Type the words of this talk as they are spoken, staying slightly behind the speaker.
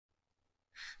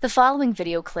The following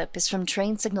video clip is from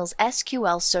TrainSignal's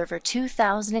SQL Server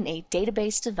 2008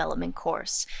 database development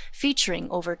course, featuring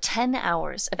over 10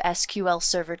 hours of SQL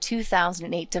Server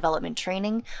 2008 development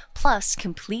training, plus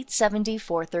complete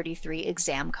 70-433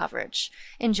 exam coverage.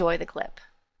 Enjoy the clip.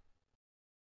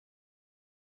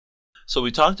 So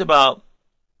we talked about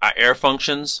our error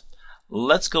functions.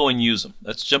 Let's go and use them.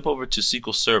 Let's jump over to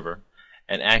SQL Server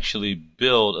and actually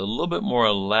build a little bit more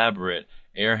elaborate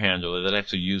error handler that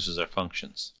actually uses our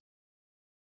functions.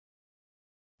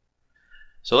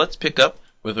 So let's pick up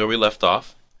with where we left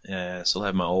off. Still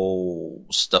have my old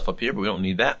stuff up here, but we don't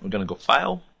need that. We're going to go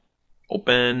File,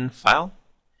 Open, File,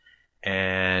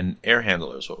 and Error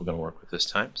Handler is what we're going to work with this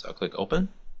time. So I'll click Open,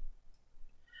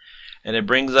 and it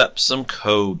brings up some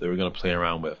code that we're going to play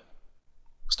around with.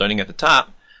 Starting at the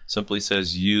top, simply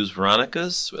says use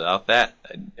Veronica's. Without that,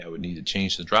 I would need to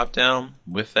change the drop down.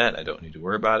 With that, I don't need to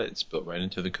worry about it. It's built right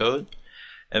into the code.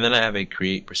 And then I have a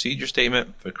create procedure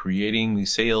statement for creating the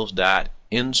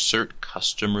sales.insert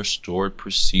customer stored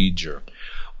procedure.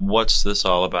 What's this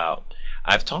all about?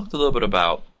 I've talked a little bit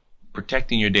about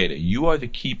protecting your data. You are the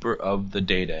keeper of the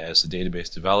data as the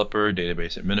database developer,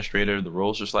 database administrator. The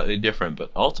roles are slightly different,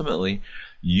 but ultimately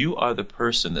you are the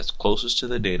person that's closest to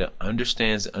the data,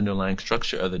 understands the underlying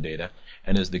structure of the data,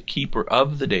 and is the keeper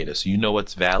of the data. So you know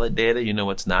what's valid data, you know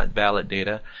what's not valid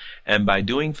data. And by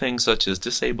doing things such as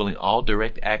disabling all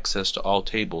direct access to all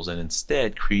tables and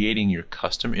instead creating your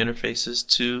custom interfaces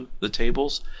to the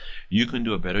tables, you can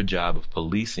do a better job of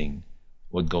policing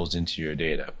what goes into your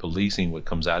data, policing what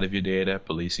comes out of your data,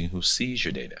 policing who sees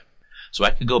your data. So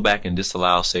I could go back and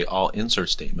disallow, say, all insert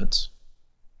statements.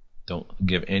 Don't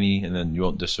give any, and then you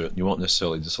won't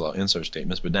necessarily disallow insert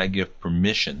statements, but not give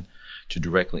permission to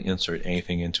directly insert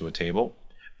anything into a table,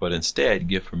 but instead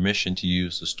give permission to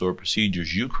use the stored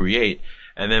procedures you create,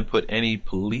 and then put any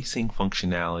policing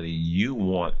functionality you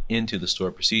want into the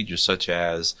stored procedures, such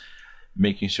as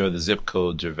making sure the zip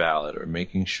codes are valid, or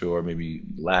making sure maybe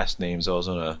last names. I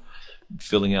was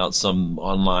filling out some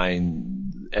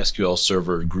online SQL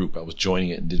server group. I was joining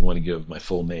it and didn't want to give my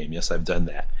full name. Yes, I've done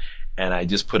that. And I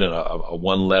just put in a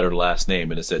one-letter last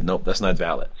name, and it said, nope, that's not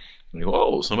valid. And you go,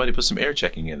 oh, somebody put some error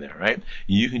checking in there, right?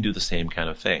 You can do the same kind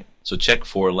of thing. So check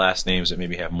for last names that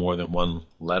maybe have more than one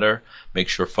letter. Make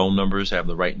sure phone numbers have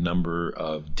the right number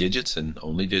of digits and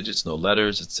only digits, no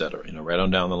letters, etc. Right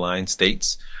on down the line.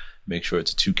 States, make sure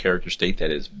it's a 2-character state that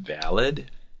is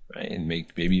valid, right? And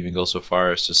maybe even go so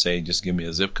far as to say, just give me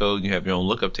a zip code. You have your own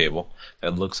lookup table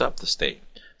that looks up the state.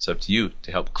 It's up to you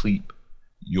to help keep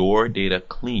your data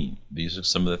clean. These are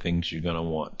some of the things you're going to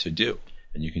want to do,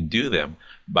 and you can do them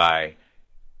by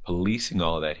policing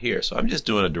all of that here. So I'm just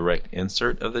doing a direct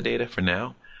insert of the data for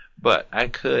now, but I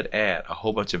could add a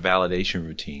whole bunch of validation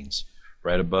routines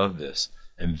right above this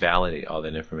and validate all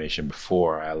that information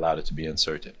before I allowed it to be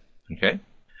inserted. Okay?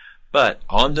 But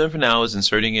all I'm doing for now is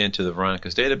inserting it into the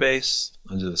Veronica's database.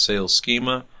 Under the sales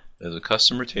schema, there's a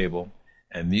customer table,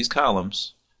 and these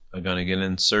columns are going to get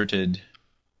inserted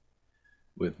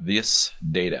with this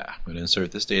data. I'm going to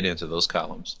insert this data into those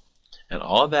columns. And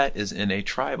all of that is in a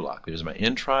try block. There's my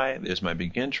end try, there's my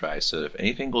begin try. So if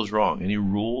anything goes wrong, any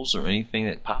rules or anything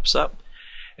that pops up,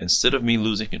 instead of me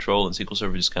losing control and SQL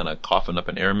Server just kind of coughing up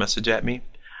an error message at me,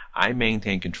 I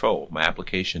maintain control. My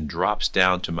application drops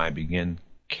down to my begin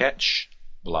catch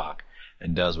block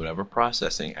and does whatever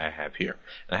processing I have here.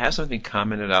 And I have something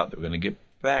commented out that we're going to get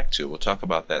back to. We'll talk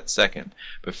about that second.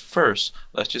 But first,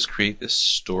 let's just create this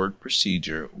stored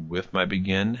procedure with my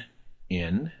begin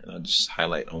in. And I'll just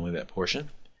highlight only that portion.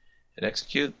 Hit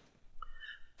execute.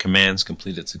 Commands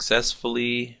completed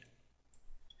successfully.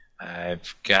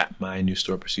 I've got my new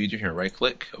stored procedure here. Right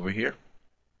click over here.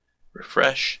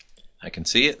 Refresh. I can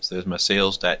see it. So there's my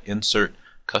sales.insert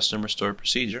customer stored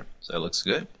procedure. So that looks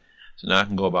good. So now I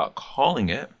can go about calling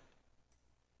it,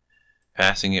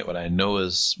 passing it what I know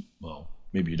is, well,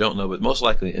 maybe you don't know, but most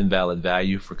likely invalid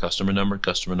value for customer number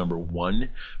 1.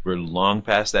 We're long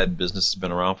past that. Business has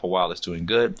been around for a while. It's doing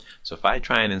good. So if I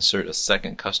try and insert a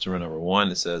second customer number 1,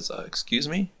 it says, excuse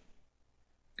me,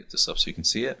 get this up so you can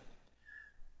see it.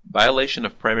 Violation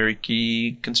of primary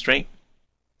key constraint.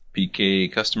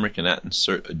 PK customer cannot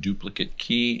insert a duplicate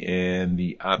key in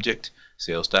the object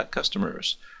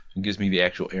sales.customers. It gives me the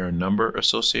actual error number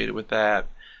associated with that.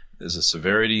 There's a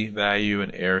severity value,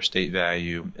 an error state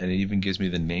value, and it even gives me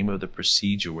the name of the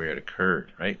procedure where it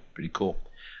occurred, right? Pretty cool.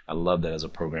 I love that as a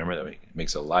programmer. That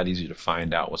makes it a lot easier to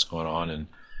find out what's going on and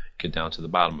get down to the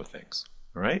bottom of things.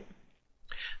 All right?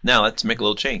 Now let's make a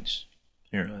little change.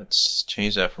 Here, let's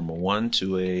change that from a 1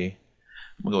 to a,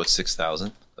 I'm going to go with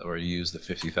 6,000. I already used the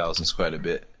 50,000 quite a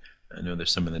bit. I know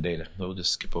there's some in the data. We'll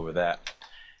just skip over that.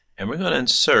 And we're going to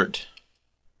insert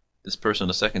this person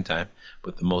a second time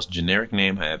with the most generic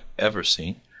name I have ever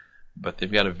seen. But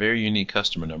they've got a very unique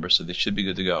customer number, so they should be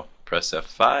good to go. Press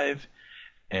F5,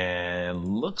 and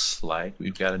looks like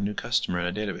we've got a new customer in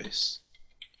our database.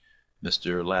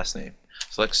 Mr. Last Name.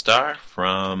 Select star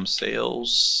from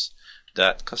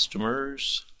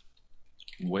sales.customers,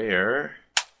 where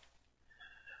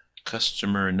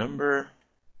customer number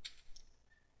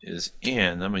is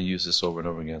in. I'm going to use this over and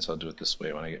over again, so I'll do it this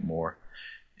way when I get more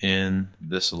in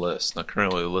this list. Now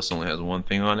currently the list only has one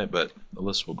thing on it, but the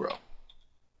list will grow.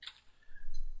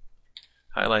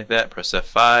 Highlight that, press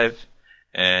F5,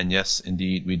 and yes,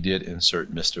 indeed, we did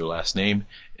insert Mr. Last Name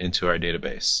into our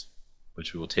database,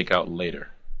 which we will take out later.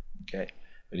 Okay,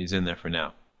 but he's in there for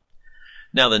now.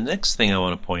 Now the next thing I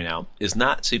want to point out is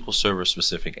not SQL Server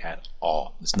specific at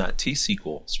all. It's not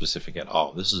T-SQL specific at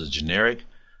all. This is a generic,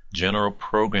 general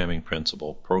programming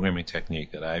principle, programming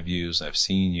technique that I've used, I've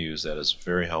seen used, that is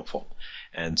very helpful.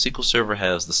 And SQL Server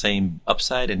has the same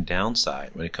upside and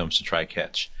downside when it comes to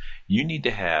try-catch. You need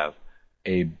to have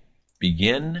a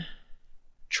begin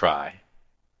try,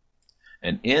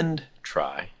 an end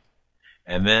try,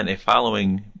 and then a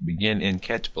following begin end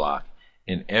catch block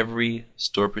in every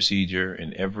store procedure,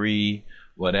 in every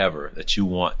whatever that you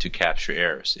want to capture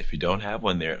errors. If you don't have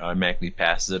one there, it automatically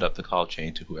passes it up the call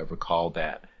chain to whoever called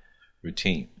that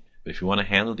routine. But if you want to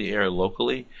handle the error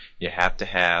locally, you have to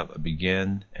have a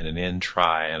begin and an end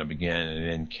try and a begin and an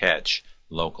end catch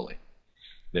locally.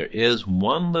 There is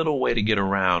one little way to get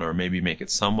around, or maybe make it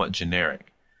somewhat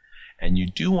generic. And you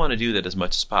do want to do that as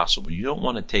much as possible. You don't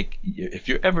want to take, if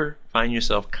you ever find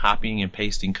yourself copying and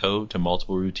pasting code to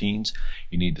multiple routines,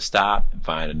 you need to stop and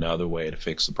find another way to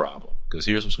fix the problem. Because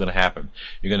here's what's going to happen.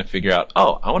 You're going to figure out,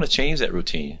 oh, I want to change that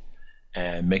routine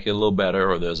and make it a little better,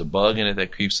 or there's a bug in it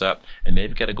that creeps up, and then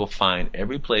you've got to go find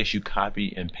every place you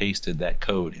copy and pasted that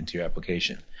code into your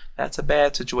application. That's a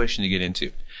bad situation to get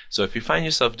into. So if you find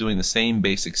yourself doing the same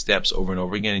basic steps over and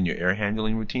over again in your error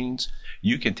handling routines,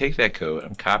 you can take that code,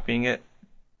 I'm copying it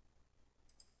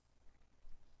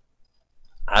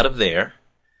out of there,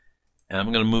 and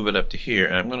I'm going to move it up to here,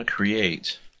 and I'm going to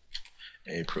create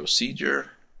a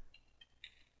procedure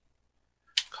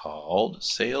called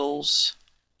sales.error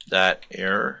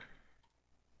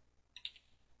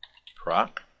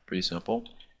proc, pretty simple,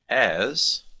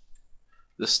 as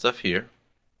this stuff here,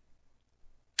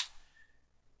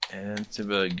 and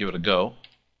to give it a go.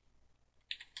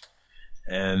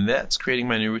 And that's creating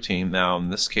my new routine. Now in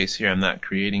this case here, I'm not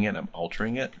creating it, I'm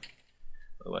altering it.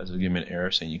 Otherwise it'll give me an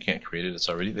error saying you can't create it, it's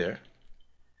already there.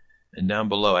 And down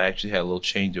below I actually had a little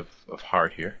change of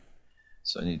heart here.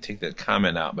 So I need to take that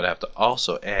comment out, but I have to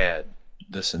also add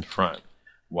this in front.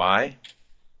 Why?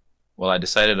 Well, I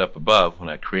decided up above when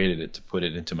I created it to put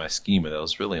it into my schema. That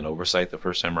was really an oversight the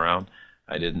first time around.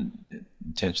 I didn't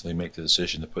intentionally make the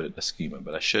decision to put it in a schema,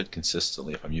 but I should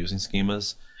consistently, if I'm using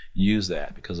schemas, use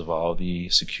that because of all the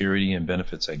security and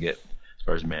benefits I get as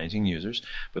far as managing users.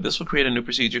 But this will create a new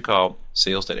procedure called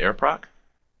sales.errorproc.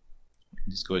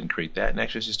 Just go ahead and create that, and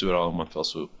actually just do it all in one fell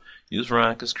swoop. Use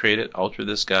Veronica's, create it, alter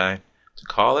this guy to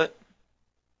call it,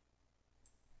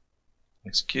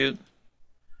 execute.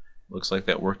 Looks like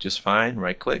that worked just fine.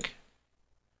 Right click,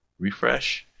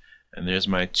 refresh, and there's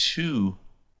my two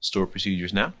store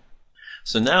procedures now.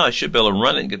 So now I should be able to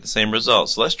run it and get the same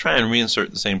results. So let's try and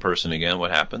reinsert the same person again. What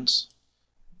happens?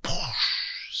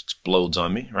 Explodes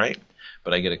on me, right?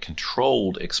 But I get a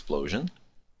controlled explosion,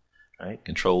 right?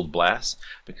 Controlled blast,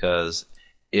 because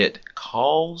it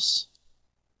calls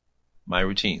my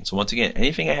routine. So once again,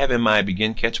 anything I have in my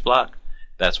begin catch block,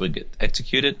 that's what gets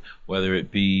executed, whether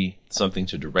it be something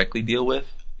to directly deal with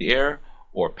the error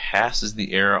or passes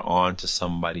the error on to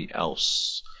somebody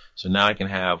else. So now I can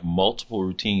have multiple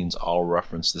routines all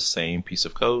reference the same piece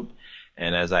of code,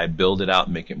 and as I build it out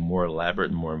and make it more elaborate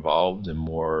and more involved and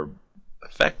more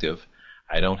effective,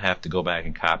 I don't have to go back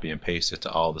and copy and paste it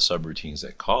to all the subroutines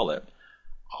that call it.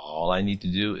 All I need to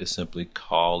do is simply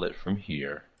call it from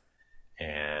here,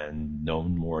 and no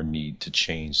more need to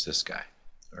change this guy.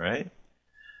 Alright?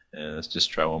 And let's just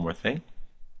try one more thing.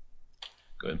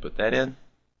 Go ahead and put that in.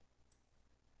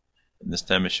 And this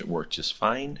time it should work just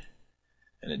fine.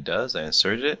 And it does. I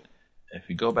inserted it. And if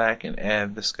we go back and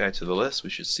add this guy to the list, we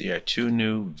should see our two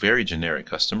new, very generic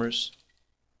customers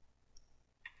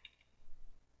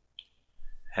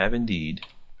have indeed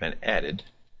been added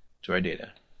to our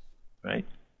data. Right?